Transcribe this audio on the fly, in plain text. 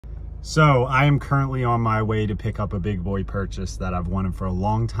So I am currently on my way to pick up a big boy purchase that I've wanted for a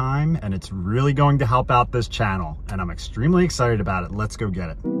long time, and it's really going to help out this channel, and I'm extremely excited about it. Let's go get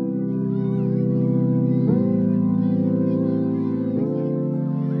it.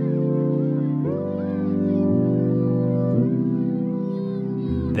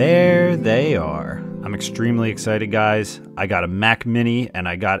 There they are. I'm extremely excited, guys. I got a Mac Mini and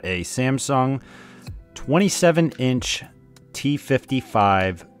I got a Samsung 27-inch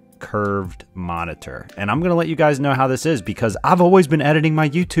T55 curved monitor. And I'm going to let you guys know how this is because I've always been editing my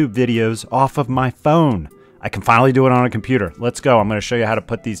YouTube videos off of my phone. I can finally do it on a computer. Let's go. I'm going to show you how to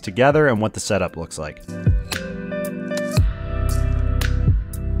put these together and what the setup looks like.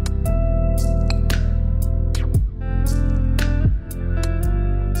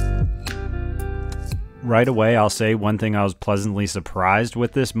 Right away, I'll say one thing I was pleasantly surprised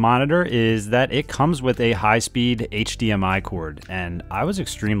with this monitor is that it comes with a high-speed HDMI cord, and I was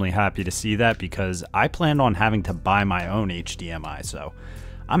extremely happy to see that because I planned on having to buy my own HDMI, so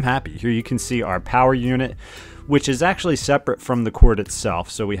I'm happy. Here you can see our power unit, which is actually separate from the cord itself,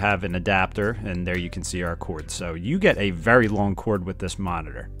 so we have an adapter, and there you can see our cord. So you get a very long cord with this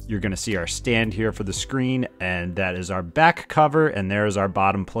monitor. You're going to see our stand here for the screen, and that is our back cover, and there is our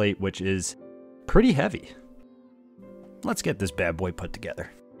bottom plate, which is pretty heavy. Let's get this bad boy put together.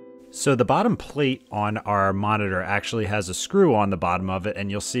 So the bottom plate on our monitor actually has a screw on the bottom of it,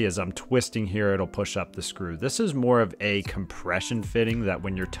 and you'll see as I'm twisting here, it'll push up the screw. This is more of a compression fitting that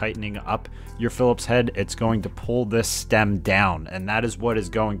when you're tightening up your Phillips head, it's going to pull this stem down, and that is what is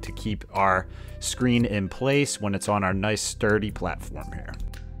going to keep our screen in place when it's on our nice sturdy platform here.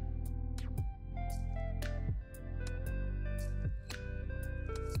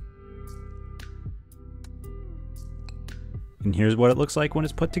 And here's what it looks like when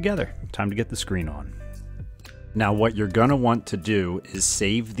it's put together. Time to get the screen on. Now what you're gonna want to do is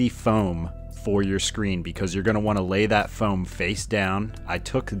save the foam for your screen because you're gonna wanna lay that foam face down. I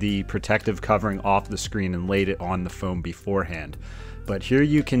took the protective covering off the screen and laid it on the foam beforehand. But here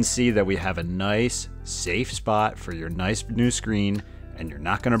you can see that we have a nice, safe spot for your nice new screen, and you're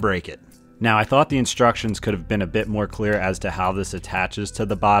not gonna break it. Now, I thought the instructions could have been a bit more clear as to how this attaches to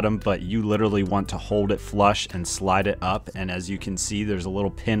the bottom, but you literally want to hold it flush and slide it up. And as you can see, there's a little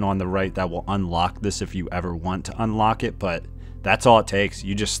pin on the right that will unlock this if you ever want to unlock it, but that's all it takes.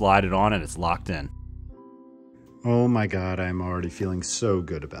 You just slide it on and it's locked in. Oh my God, I'm already feeling so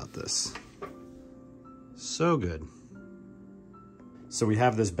good about this. So good. So we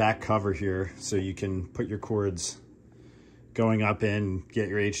have this back cover here so you can put your cords going up in, get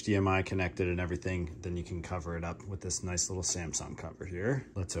your HDMI connected and everything, then you can cover it up with this nice little Samsung cover here.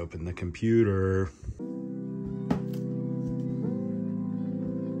 Let's open the computer.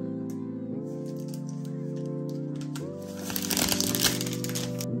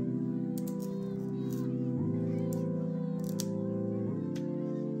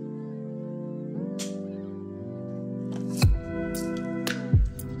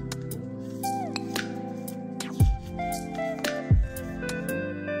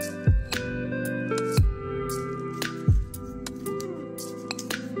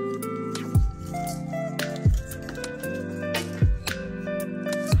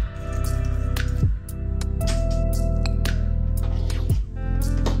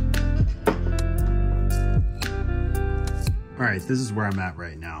 All right, this is where I'm at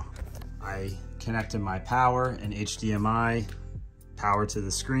right now. I connected my power and HDMI, power to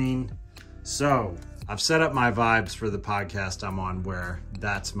the screen. So I've set up my vibes for the podcast I'm on where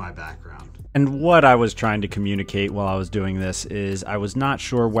that's my background. And what I was trying to communicate while I was doing this is I was not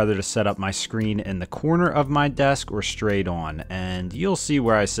sure whether to set up my screen in the corner of my desk or straight on. And you'll see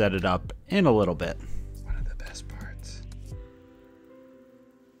where I set it up in a little bit. One of the best parts.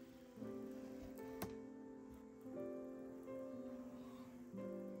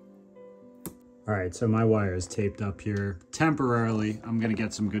 All right, so my wire is taped up here temporarily. I'm gonna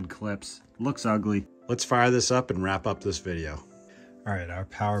get some good clips. Looks ugly. Let's fire this up and wrap up this video. All right, our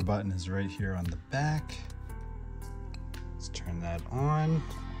power button is right here on the back. Let's turn that on.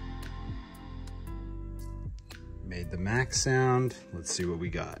 Made the max sound. Let's see what we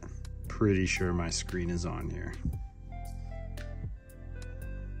got. Pretty sure my screen is on here.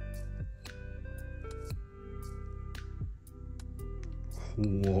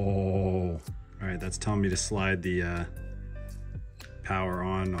 Whoa. All right, that's telling me to slide the power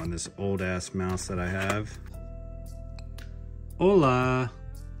on this old ass mouse that I have. Hola.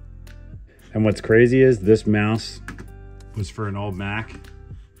 And what's crazy is this mouse was for an old Mac.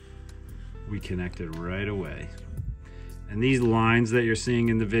 We connected right away. And these lines that you're seeing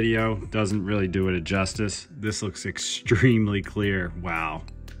in the video doesn't really do it a justice. This looks extremely clear. Wow.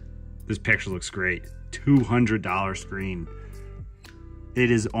 This picture looks great. $200 screen. It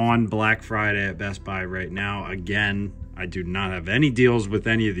is on Black Friday at Best Buy right now. Again, I do not have any deals with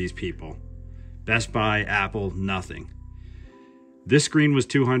any of these people. Best Buy, Apple, nothing. This screen was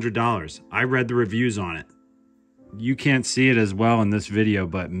 $200. I read the reviews on it. You can't see it as well in this video,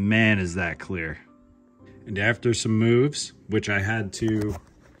 but man, is that clear. And after some moves, which I had to,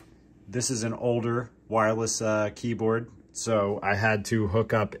 this is an older wireless keyboard. So I had to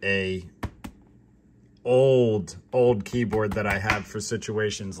hook up a old keyboard that I have for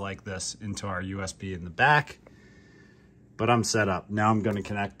situations like this into our USB in the back. But I'm set up. Now I'm going to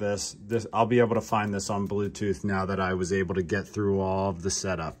connect this. I'll be able to find this on Bluetooth now that I was able to get through all of the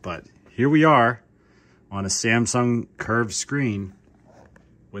setup. But here we are on a Samsung curved screen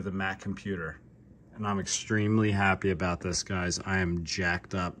with a Mac computer. And I'm extremely happy about this, guys. I am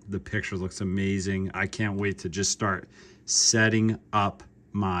jacked up. The picture looks amazing. I can't wait to just start setting up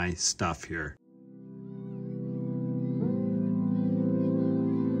my stuff here.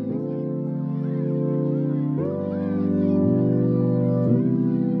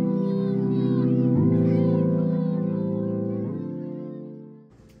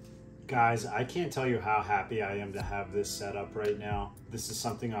 Guys, I can't tell you how happy I am to have this set up right now. This is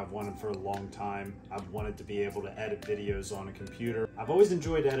something I've wanted for a long time. I've wanted to be able to edit videos on a computer. I've always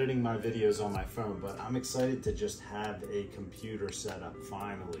enjoyed editing my videos on my phone, but I'm excited to just have a computer set up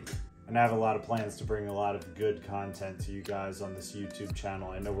finally. And I have a lot of plans to bring a lot of good content to you guys on this YouTube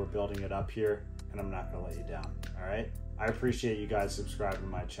channel. I know we're building it up here, and I'm not gonna let you down, all right? I appreciate you guys subscribing to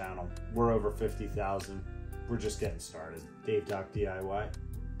my channel. We're over 50,000. We're just getting started. Dave Doc DIY.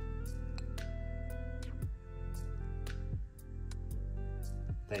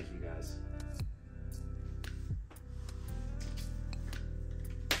 Thank you, guys.